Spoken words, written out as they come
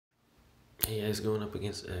Hey guys, going up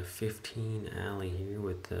against a 15 alley here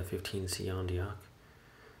with 15 Seondeok.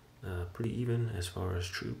 Pretty even as far as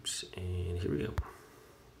troops, and here we go.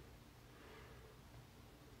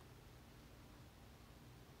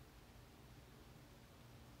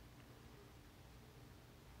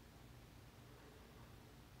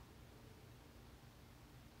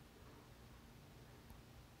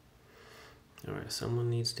 Alright, someone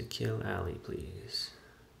needs to kill alley, please.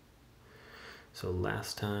 So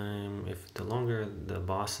last time, if the longer the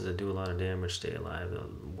bosses that do a lot of damage stay alive, the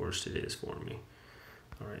worse it is for me.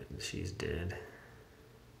 Alright, she's dead.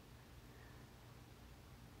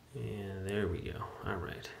 And there we go.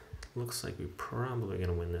 Alright. Looks like we're probably going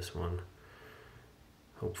to win this one.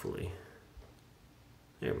 Hopefully.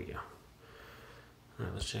 There we go.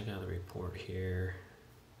 Alright, let's check out the report here.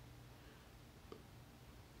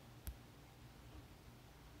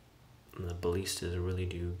 And the ballistas really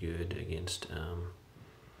do good against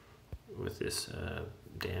with this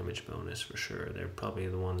damage bonus for sure. They're probably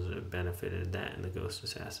the ones that have benefited. That and the Ghost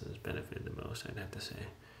Assassins benefited the most, I'd have to say.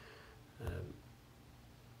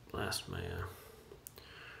 Last my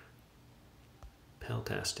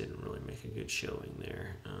Peltas didn't really make a good showing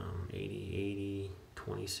there. 80, 80,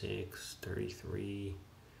 26, 33,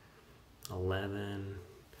 11.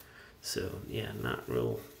 So yeah, not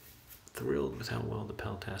real thrilled with how well the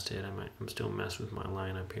Peltas did. I'm still messing with my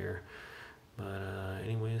lineup here. But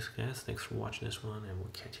anyways, guys, thanks for watching this one, and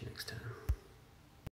we'll catch you next time.